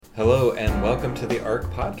Hello and welcome to the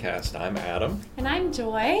ARC podcast. I'm Adam. And I'm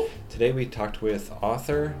Joy. Today we talked with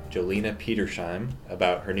author Jolina Petersheim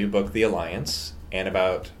about her new book, The Alliance, and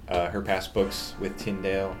about her past books with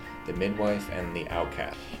Tyndale, The Midwife, and The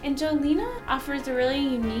Outcast. And Jolina offers a really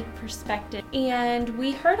unique perspective. And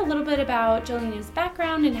we heard a little bit about Jolina's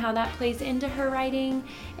background and how that plays into her writing,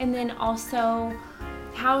 and then also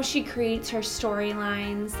how she creates her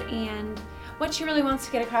storylines and what she really wants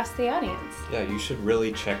to get across to the audience. Yeah, you should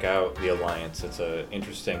really check out The Alliance. It's an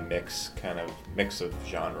interesting mix of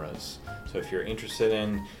genres. So if you're interested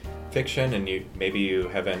in fiction and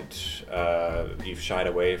you've shied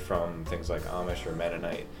away from things like Amish or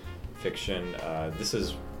Mennonite fiction, this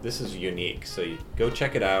is unique. So go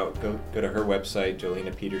check it out. Go to her website,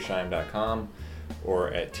 jolinapetersheim.com, or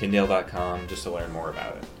at tyndale.com just to learn more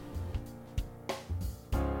about it.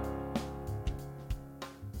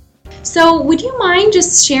 So would you mind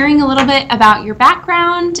just sharing a little bit about your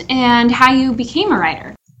background and how you became a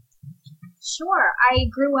writer? Sure. I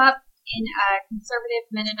grew up in a conservative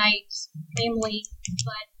Mennonite family,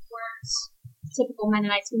 but weren't typical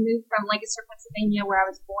Mennonites. We moved from Lancaster, Pennsylvania, where I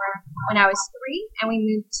was born, when I was 3, and we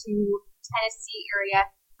moved to Tennessee area.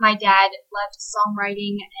 My dad loved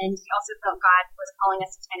songwriting, and he also felt God was calling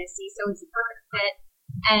us to Tennessee, so it was a perfect fit.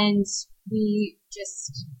 And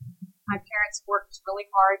my parents worked really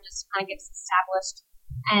hard just to kind of get us established.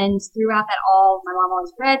 And throughout that all, my mom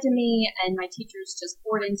always read to me, and my teachers just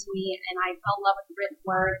poured into me, and I fell in love with the written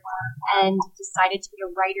word and decided to be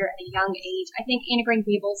a writer at a young age. I think Anne of Green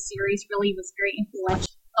Gables series really was very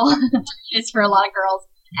influential. It's for a lot of girls.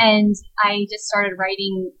 And I just started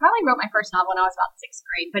writing, probably wrote my first novel when I was about 6th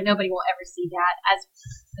grade, but nobody will ever see that as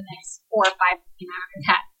the next 4 or 5 after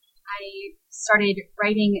that. I started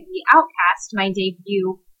writing The Outcast, my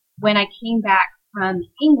debut, when I came back from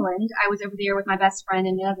England. I was over there with my best friend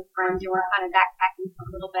and another friend, and we were kind of backpacking for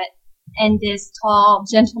a little bit. And this tall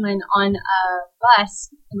gentleman on a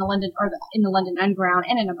bus in the London Underground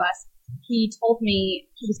and in a bus, he told me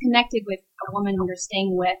he was connected with a woman we were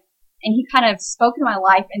staying with, and he kind of spoke into my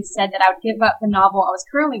life and said that I would give up the novel I was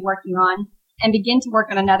currently working on and begin to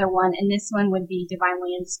work on another one, and this one would be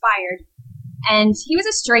divinely inspired. And he was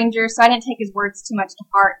a stranger, so I didn't take his words too much to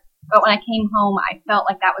heart. But when I came home, I felt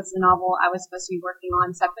like that was the novel I was supposed to be working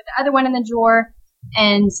on. So I put the other one in the drawer,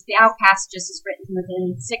 and The Outcast just was written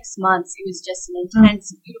within 6 months. It was just an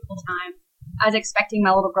intense, beautiful time. I was expecting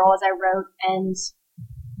my little girl as I wrote, and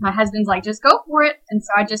my husband's like, just go for it. And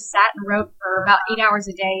so I just sat and wrote for about 8 hours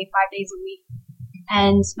a day, 5 days a week.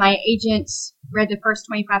 And my agent read the first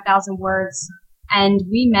 25,000 words, and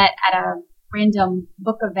we met at a random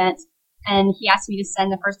book event. And he asked me to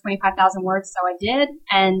send the first 25,000 words, so I did.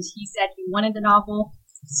 And he said he wanted the novel,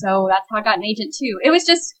 so that's how I got an agent too. It was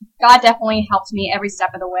just, God definitely helped me every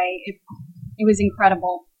step of the way. It was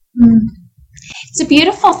incredible. It's a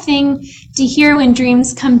beautiful thing to hear when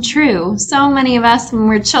dreams come true. So many of us, when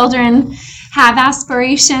we're children, have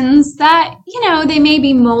aspirations that, they may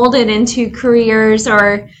be molded into careers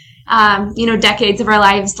or decades of our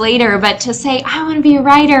lives later, but to say, I want to be a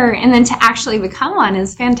writer, and then to actually become one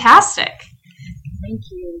is fantastic. Thank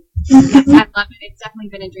you. Yes, I love it. It's definitely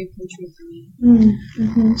been a dream come true for me.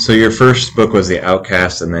 Mm-hmm. So your first book was The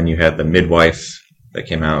Outcast, and then you had The Midwife that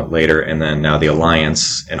came out later, and then now The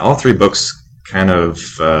Alliance. And all 3 books kind of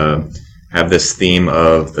have this theme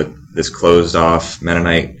of this closed-off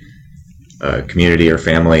Mennonite community or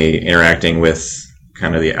family interacting with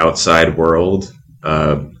kind of the outside world.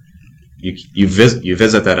 You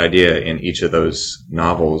visit that idea in each of those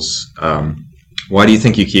novels. Why do you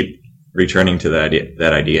think you keep returning to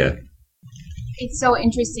that idea? It's so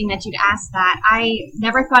interesting that you'd ask that. I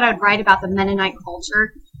never thought I'd write about the Mennonite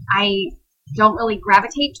culture. I don't really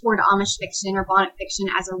gravitate toward Amish fiction or bonnet fiction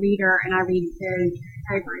as a reader, and I read very,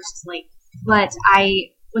 very voraciously. But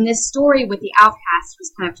when this story with The Outcast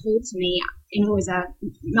was kind of told to me, and it was a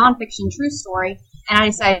nonfiction true story, and I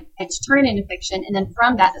decided to turn it into fiction, and then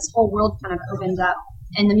from that, this whole world kind of opened up.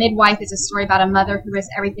 And The Midwife is a story about a mother who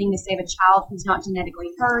risks everything to save a child who's not genetically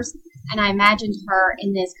hers, and I imagined her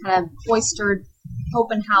in this kind of cloistered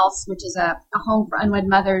open house, which is a home for unwed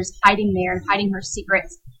mothers, hiding there and hiding her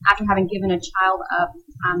secrets after having given a child up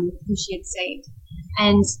who she had saved.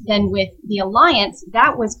 And then with The Alliance,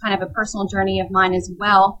 that was kind of a personal journey of mine as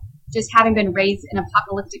well. Just having been raised in an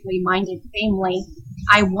apocalyptically minded family,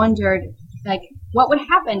 I wondered, what would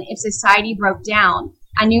happen if society broke down?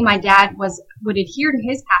 I knew my dad would adhere to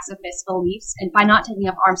his pacifist beliefs and by not taking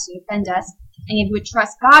up arms to defend us, and he would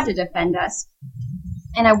trust God to defend us.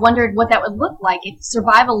 And I wondered what that would look like if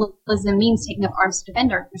survivalism means taking up arms to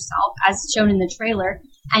defend yourself, as shown in the trailer.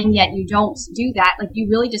 and yet you don't do that. Like, you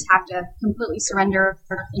really just have to completely surrender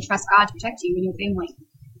and trust God to protect you and your family.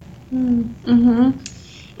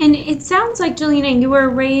 Mm-hmm. And it sounds like, Jolina, you were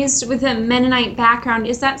raised with a Mennonite background.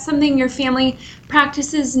 Is that something your family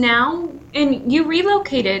practices now? And you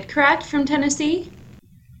relocated, correct, from Tennessee?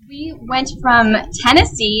 We went from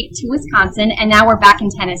Tennessee to Wisconsin, and now we're back in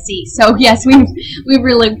Tennessee. So yes, we've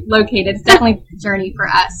relocated. It's definitely a journey for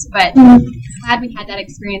us, but glad we had that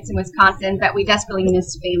experience in Wisconsin. But we desperately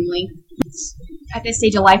miss family. At this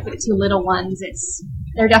stage of life with 2 little ones,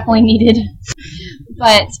 they're definitely needed.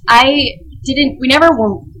 But we never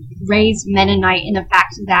were raised Mennonite in the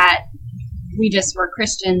fact that we just were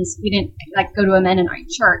Christians. We didn't go to a Mennonite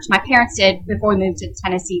church. My parents did before we moved to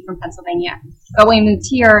Tennessee from Pennsylvania. But when we moved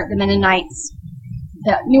here,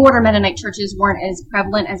 the New Order Mennonite churches weren't as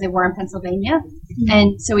prevalent as they were in Pennsylvania. Mm-hmm.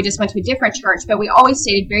 And so we just went to a different church. But we always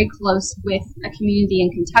stayed very close with a community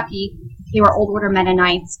in Kentucky. They were Old Order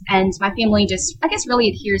Mennonites. And my family just, I guess, really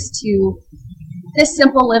adheres to this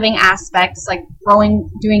simple living aspects, like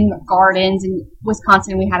doing gardens. In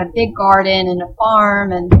Wisconsin, we had a big garden and a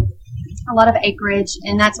farm and a lot of acreage,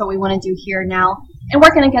 and that's what we want to do here now. And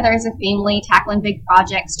working together as a family, tackling big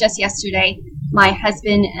projects. Just yesterday, my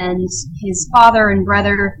husband and his father and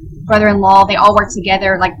brother-in-law, they all worked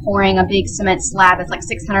together, like pouring a big cement slab that's like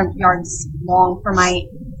 600 yards long for my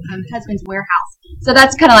husband's warehouse. So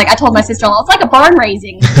that's kind of like, I told my sister-in-law, it's like a barn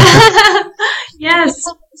raising. Yes.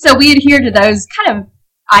 So we adhere to those kind of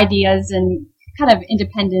ideas and kind of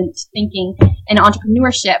independent thinking and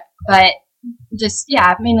entrepreneurship, but just,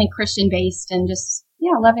 mainly Christian-based and just,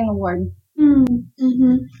 loving the Lord.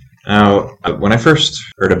 Mm-hmm. Now, when I first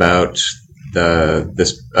heard about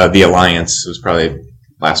the Alliance, it was probably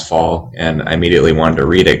last fall, and I immediately wanted to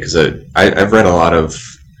read it because I've read a lot of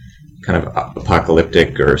kind of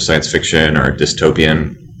apocalyptic or science fiction or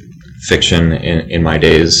dystopian fiction in my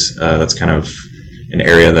days. That's kind of an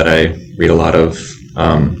area that I read a lot of.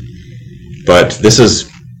 But this is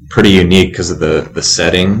pretty unique because of the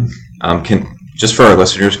setting. Just for our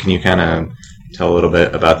listeners, can you kind of tell a little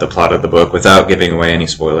bit about the plot of the book without giving away any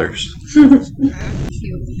spoilers?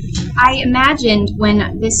 I imagined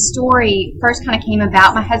when this story first kind of came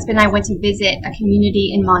about, my husband and I went to visit a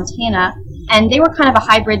community in Montana, and they were kind of a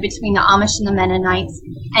hybrid between the Amish and the Mennonites,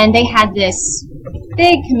 and they had this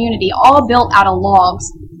big community all built out of logs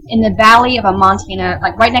in the valley of a Montana,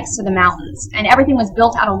 like right next to the mountains, and everything was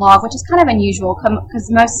built out of log, which is kind of unusual because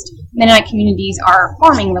most Mennonite communities are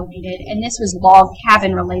farming related, and this was log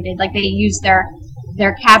cabin related. Like, they used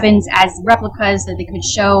their cabins as replicas that they could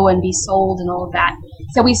show and be sold and all of that.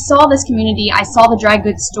 So we saw this community. I saw the dry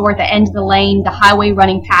goods store at the end of the lane, the highway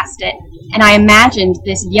running past it, and I imagined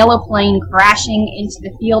this yellow plane crashing into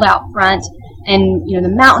the field out front, and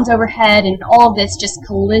the mountains overhead, and all of this just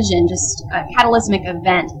collision, just a cataclysmic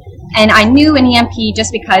event. And I knew an EMP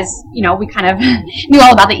just because, we kind of knew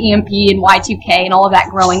all about the EMP and Y2K and all of that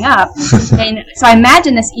growing up. And so I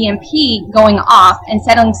imagined this EMP going off and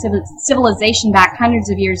settling civilization back hundreds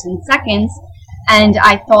of years in seconds. And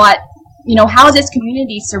I thought, how does this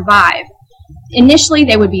community survive? Initially,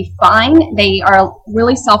 they would be fine. They are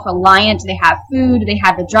really self-reliant. They have food. They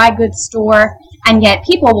have the dry goods store. And yet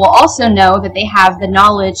people will also know that they have the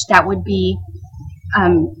knowledge that would be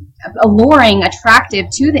alluring, attractive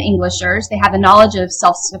to the Englishers. They have the knowledge of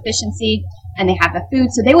self-sufficiency, and they have the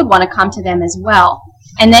food, so they would want to come to them as well.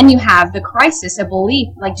 And then you have the crisis of belief.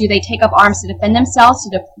 Like, do they take up arms to defend themselves,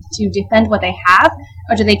 to defend what they have,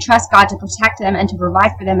 or do they trust God to protect them and to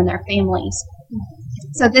provide for them and their families?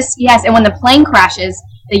 So and when the plane crashes,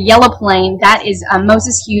 the yellow plane, that is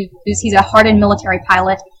Moses Hughes. He's a hardened military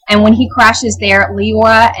pilot. And when he crashes there,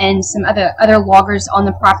 Leora and some other loggers on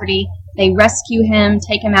the property, they rescue him,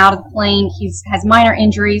 take him out of the plane. He has minor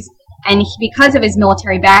injuries. And because of his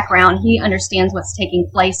military background, he understands what's taking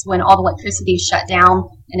place when all the electricity is shut down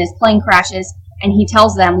and his plane crashes. And he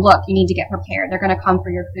tells them, look, you need to get prepared. They're going to come for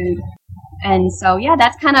your food. And so,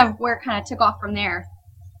 that's kind of where it kind of took off from there.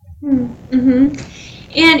 Mm-hmm.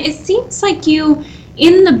 And it seems like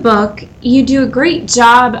in the book, you do a great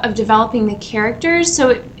job of developing the characters.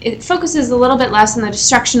 So it focuses a little bit less on the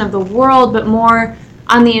destruction of the world, but more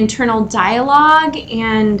on the internal dialogue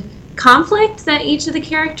and conflict that each of the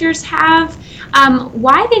characters have.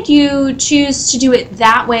 Why did you choose to do it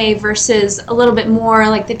that way versus a little bit more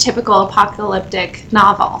like the typical apocalyptic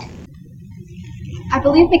novel? I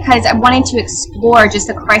believe because I wanted to explore just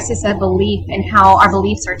the crisis of belief and how our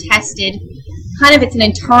beliefs are tested. Kind of, it's an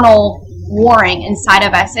internal warring inside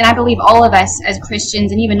of us. And I believe all of us as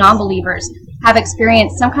Christians and even non-believers have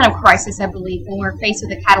experienced some kind of crisis of belief when we're faced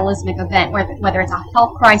with a cataclysmic event, whether it's a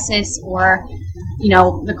health crisis or,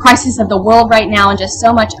 the crisis of the world right now and just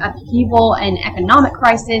so much upheaval and economic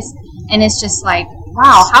crisis. And it's just like,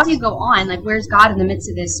 wow, how do you go on? Like, where's God in the midst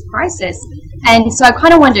of this crisis? And so I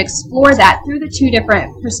kind of wanted to explore that through the two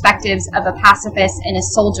different perspectives of a pacifist and a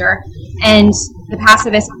soldier. And the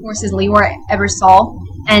pacifist, of course, is Leora Ebersol,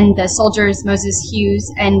 and the soldier is Moses Hughes,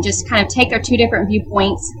 and just kind of take their two different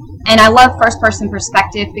viewpoints. And I love first-person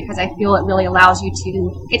perspective because I feel it really allows you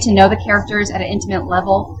to get to know the characters at an intimate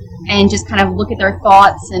level and just kind of look at their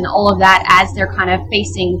thoughts and all of that as they're kind of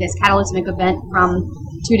facing this cataclysmic event from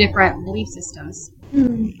two different belief systems.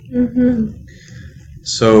 Mm-hmm.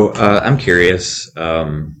 So I'm curious,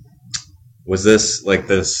 was this like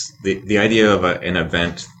the idea of an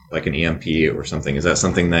event like an EMP or something, is that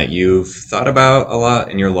something that you've thought about a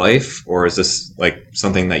lot in your life, or is this like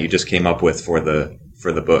something that you just came up with for the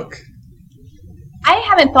book? I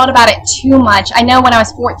haven't thought about it too much. I know when I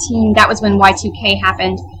was 14, that was when Y2K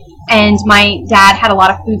happened, and my dad had a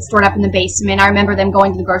lot of food stored up in the basement. I remember them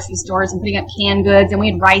going to the grocery stores and putting up canned goods, and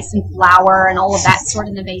we had rice and flour and all of that stored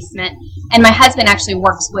in the basement. And my husband actually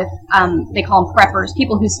works with, they call them preppers,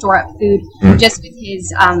 people who store up food, just with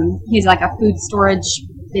he's like a food storage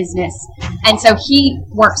business. And so he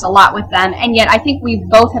works a lot with them. And yet I think we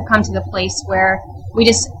both have come to the place where we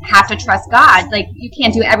just have to trust God. Like, you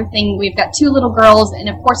can't do everything. We've got two little girls, and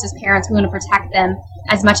of course as parents we want to protect them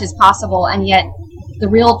as much as possible. And yet the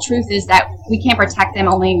real truth is that we can't protect them,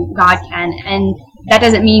 only God can. And that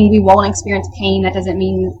doesn't mean we won't experience pain. That doesn't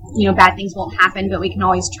mean, bad things won't happen, but we can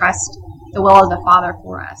always trust the will of the Father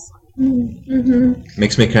for us. Mm-hmm.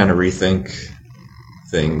 Makes me kind of rethink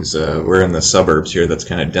things. We're in the suburbs here that's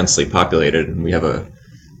kind of densely populated, and we have a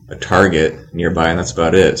Target nearby, and that's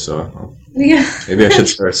about it. So maybe I should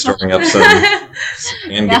start storing up some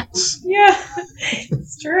canned goods. Yeah,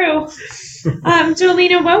 it's true.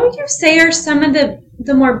 Jolina, what would you say are some of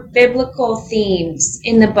the more biblical themes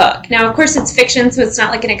in the book? Now, of course, it's fiction, so it's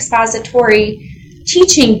not like an expository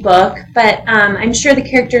teaching book, but I'm sure the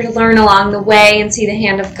characters learn along the way and see the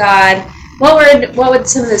hand of God. What would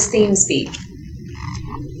some of those themes be?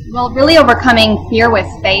 Well, really overcoming fear with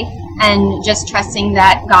faith and just trusting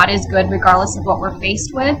that God is good regardless of what we're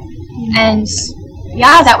faced with. And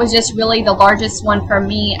that was just really the largest one for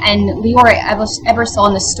me. And Leora Ebersol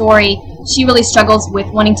in the story, she really struggles with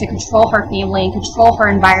wanting to control her family and control her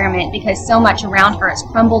environment because so much around her has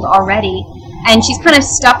crumbled already. And she's kind of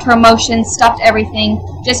stuffed her emotions, stuffed everything,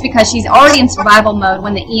 just because she's already in survival mode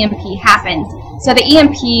when the EMP happens. So the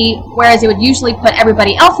EMP, whereas it would usually put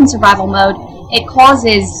everybody else in survival mode, it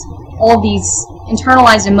causes all of these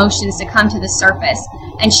internalized emotions to come to the surface,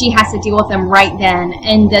 and she has to deal with them right then.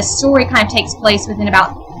 And the story kind of takes place within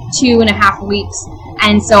about 2.5 weeks,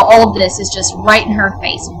 and so all of this is just right in her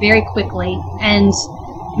face very quickly. And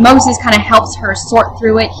Moses kind of helps her sort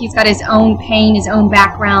through it. He's got his own pain, his own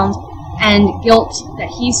background, and guilt that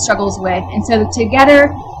he struggles with. And so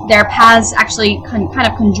together, their paths actually kind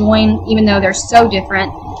of conjoin, even though they're so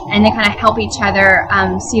different, and they kind of help each other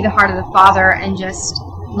see the heart of the Father and just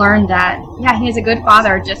learn that, he is a good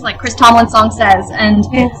Father, just like Chris Tomlin's song says, and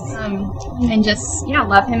and just,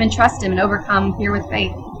 love him and trust him and overcome fear with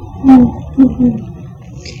faith. Mm-hmm.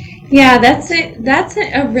 Yeah, that's it. That's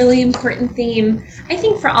a really important theme. I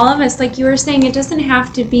think for all of us, like you were saying, it doesn't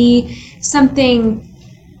have to be something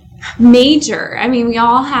major. I mean, we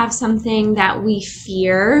all have something that we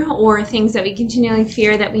fear or things that we continually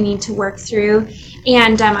fear that we need to work through.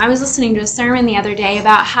 And I was listening to a sermon the other day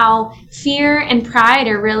about how fear and pride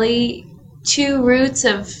are really two roots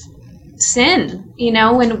of sin.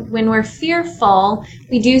 When we're fearful,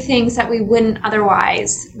 we do things that we wouldn't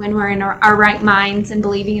otherwise when we're in our right minds and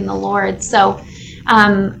believing in the Lord. So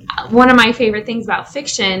one of my favorite things about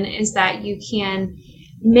fiction is that you can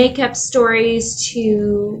make up stories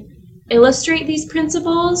to illustrate these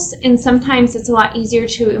principles, and sometimes it's a lot easier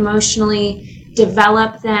to emotionally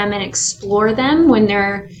develop them and explore them when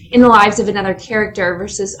they're in the lives of another character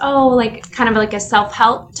versus kind of like a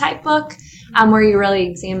self-help type book where you're really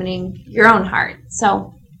examining your own heart.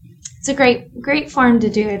 So it's a great form to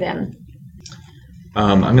do it in.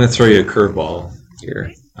 I'm going to throw you a curveball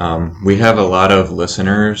here. We have a lot of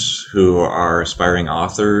listeners who are aspiring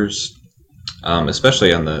authors,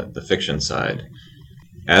 especially on the fiction side.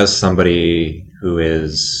 As somebody who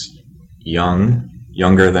is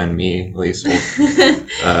younger than me, at least,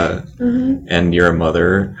 and you're a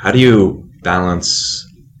mother, how do you balance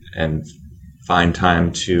and find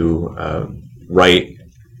time to write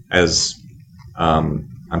as,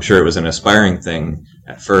 I'm sure it was an aspiring thing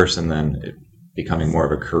at first, and then it becoming more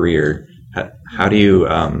of a career. How do you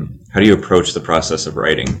approach the process of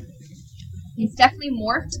writing? It's definitely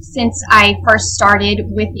morphed since I first started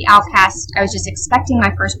with the Outcast. I was just expecting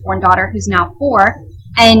my firstborn daughter, who's now 4.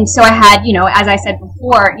 And so I had, as I said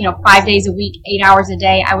before, 5 days a week, 8 hours a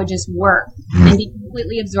day, I would just work and be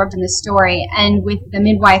completely absorbed in the story. And with the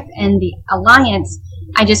midwife and the alliance,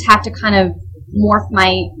 I just have to kind of morph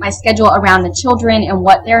my schedule around the children and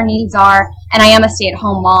what their needs are. And I am a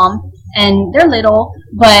stay-at-home mom, and they're little,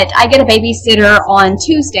 but I get a babysitter on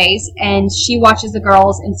Tuesdays, and she watches the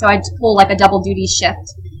girls, and so I pull like a double duty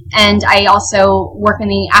shift. And I also work in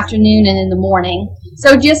the afternoon and in the morning.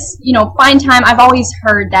 So just, find time. I've always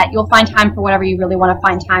heard that you'll find time for whatever you really want to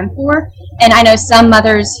find time for. And I know some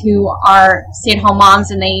mothers who are stay-at-home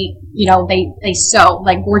moms, and they sew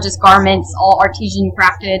like gorgeous garments, all artisan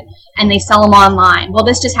crafted, and they sell them online. Well,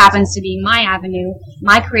 this just happens to be my avenue,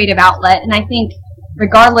 my creative outlet. And I think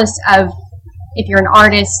regardless of if you're an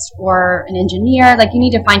artist or an engineer, like, you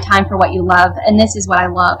need to find time for what you love. And this is what I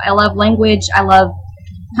love. I love language. I love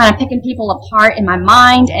kind of picking people apart in my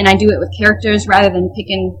mind, and I do it with characters rather than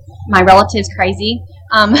picking my relatives crazy.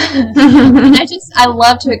 And I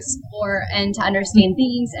love to explore and to understand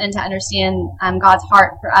themes and to understand God's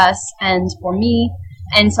heart for us and for me.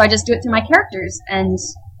 And so I just do it through my characters. And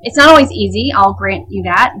it's not always easy, I'll grant you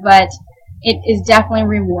that, but it is definitely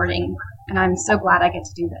rewarding. And I'm so glad I get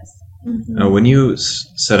to do this. Mm-hmm. When you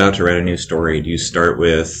set out to write a new story, do you start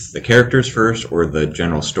with the characters first or the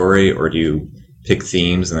general story, or do you pick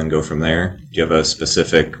themes and then go from there? Do you have a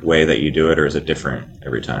specific way that you do it, or is it different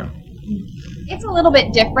every time? It's a little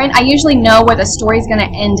bit different. I usually know where the story's going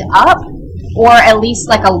to end up, or at least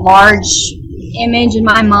like a large image in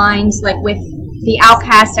my mind. Like with the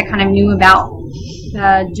Outcast, I kind of knew about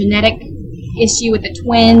the genetic issue with the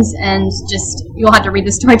twins, and just, you'll have to read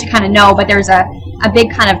the story to kind of know, but there's a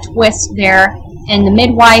big kind of twist there. And the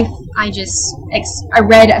midwife, I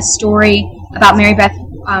read a story about Mary Beth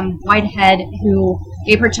Whitehead, who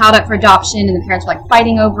gave her child up for adoption, and the parents were like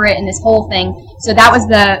fighting over it, and this whole thing. So that was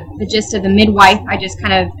the gist of the midwife. I just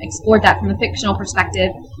kind of explored that from a fictional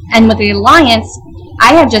perspective. And with the Alliance,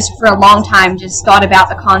 I had just for a long time just thought about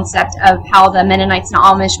the concept of how the Mennonites and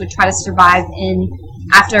Amish would try to survive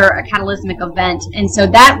after a cataclysmic event. And so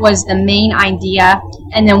that was the main idea.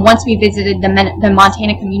 And then once we visited the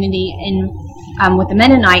Montana community with the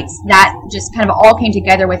Mennonites, that just kind of all came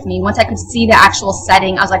together with me. Once I could see the actual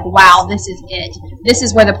setting, I was like, wow, this is it. This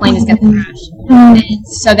is where the plane is going to crash. And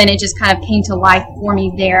so then it just kind of came to life for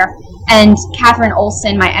me there. And Catherine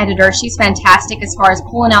Olson, my editor, she's fantastic as far as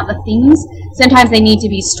pulling out the themes. Sometimes they need to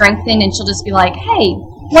be strengthened, and she'll just be like, hey,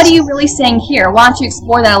 what are you really saying here? Why don't you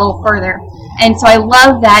explore that a little further? And so I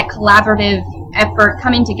love that collaborative effort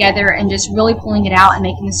coming together and just really pulling it out and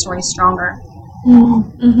making the story stronger.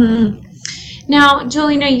 Mm-hmm. Now,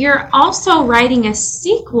 Jolina, you're also writing a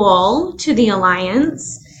sequel to The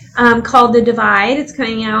Alliance called The Divide. It's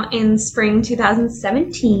coming out in spring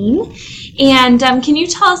 2017. And can you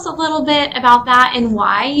tell us a little bit about that and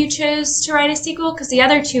why you chose to write a sequel? Because the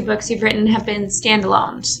other 2 books you've written have been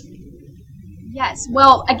standalones. Yes.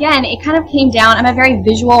 Well, again, it kind of came down. I'm a very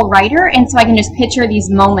visual writer, and so I can just picture these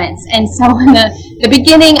moments. And so in the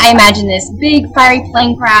beginning, I imagined this big fiery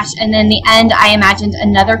plane crash, and then the end, I imagined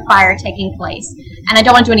another fire taking place. And I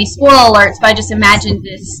don't want to do any spoiler alerts, but I just imagined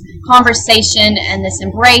this conversation and this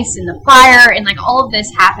embrace and the fire and like all of this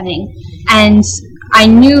happening. And I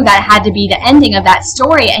knew that had to be the ending of that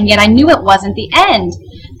story, and yet I knew it wasn't the end.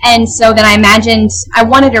 And so then I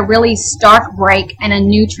wanted a really stark break and a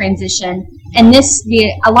new transition. And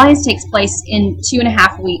the Alliance takes place in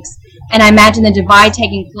 2.5 weeks. And I imagine the Divide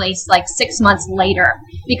taking place like 6 months later.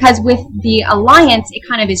 Because with the Alliance, it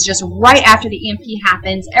kind of is just right after the EMP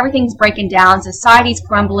happens. Everything's breaking down, society's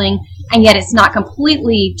crumbling, and yet it's not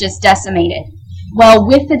completely just decimated. Well,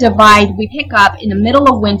 with the Divide, we pick up in the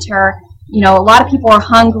middle of winter. A lot of people are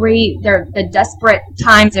hungry. The desperate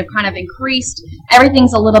times have kind of increased.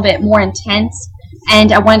 Everything's a little bit more intense.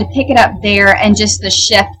 And I wanted to pick it up there, and just the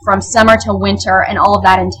shift from summer to winter and all of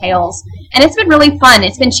that entails. And it's been really fun.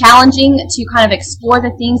 It's been challenging to kind of explore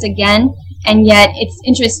the themes again, and yet it's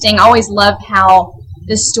interesting. I always love how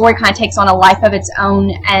the story kind of takes on a life of its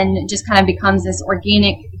own and just kind of becomes this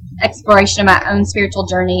organic exploration of my own spiritual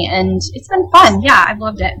journey. And it's been fun. Yeah, I've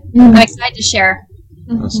loved it. Mm-hmm. I'm excited to share.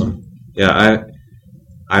 Awesome. Yeah,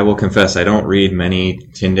 I will confess I don't read many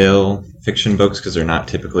Tyndale fiction books because they're not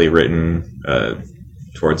typically written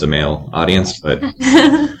towards a male audience. But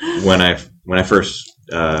when I first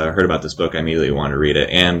heard about this book, I immediately wanted to read it,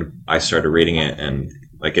 and I started reading it, and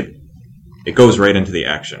like it goes right into the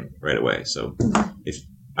action right away. So if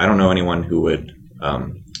I don't know anyone who would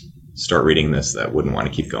start reading this that wouldn't want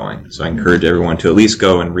to keep going. So I encourage everyone to at least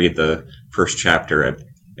go and read the first chapter.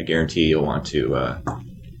 I guarantee you'll want to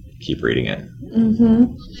keep reading it. Mm-hmm.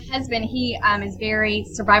 My husband, he is very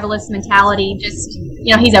survivalist mentality. Just,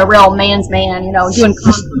 he's a real man's man, doing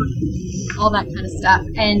all that kind of stuff.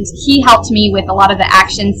 And he helped me with a lot of the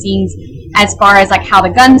action scenes as far as like how the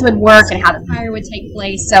guns would work and how the fire would take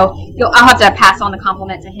place. So I'll have to pass on the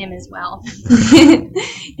compliment to him as well.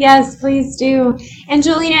 Yes, please do. And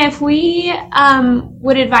Jolina, if we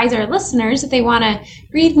would advise our listeners if they want to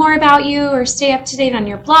read more about you or stay up to date on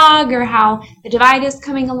your blog or how The Divide is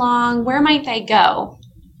coming along, where might they go?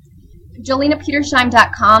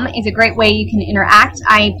 JolinaPetersheim.com is a great way you can interact.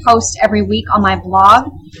 I post every week on my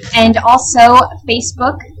blog, and also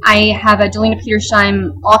Facebook. I have a Jolina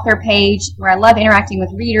Petersheim author page where I love interacting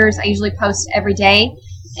with readers. I usually post every day,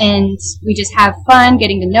 and we just have fun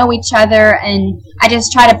getting to know each other, and I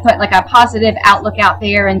just try to put like a positive outlook out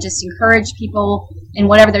there and just encourage people in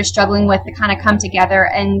whatever they're struggling with to kind of come together,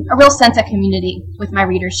 and a real sense of community with my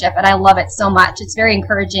readership, and I love it so much. It's very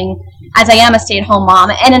encouraging, as I am a stay-at-home mom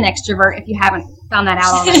and an extrovert, if you haven't found that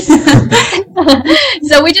out already.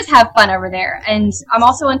 So we just have fun over there. And I'm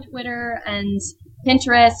also on Twitter and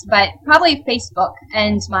Pinterest, but probably Facebook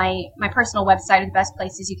and my personal website are the best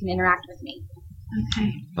places you can interact with me.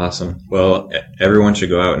 Okay. Awesome. Well, everyone should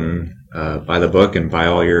go out and buy the book and buy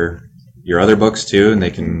all your other books too, and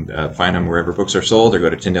they can find them wherever books are sold, or go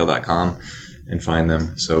to Tyndale.com and find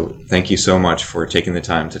them. So thank you so much for taking the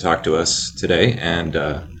time to talk to us today, and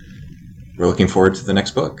we're looking forward to the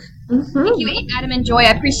next book. Mm-hmm. Thank you, Adam and Joy.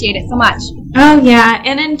 I appreciate it so much. Oh, yeah.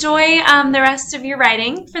 And enjoy the rest of your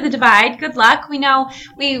writing for The Divide. Good luck. We know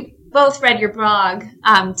we both read your blog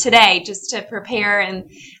today just to prepare, and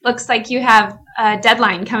looks like you have a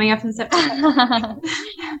deadline coming up in September.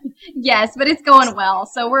 Yes, but it's going well,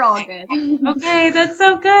 so we're all good. Okay, that's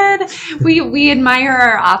so good. We admire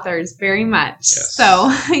our authors very much. Yes. So,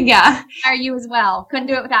 yeah. Are you as well? Couldn't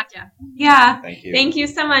do it without you. Yeah. Thank you. Thank you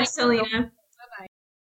so much, Jolina.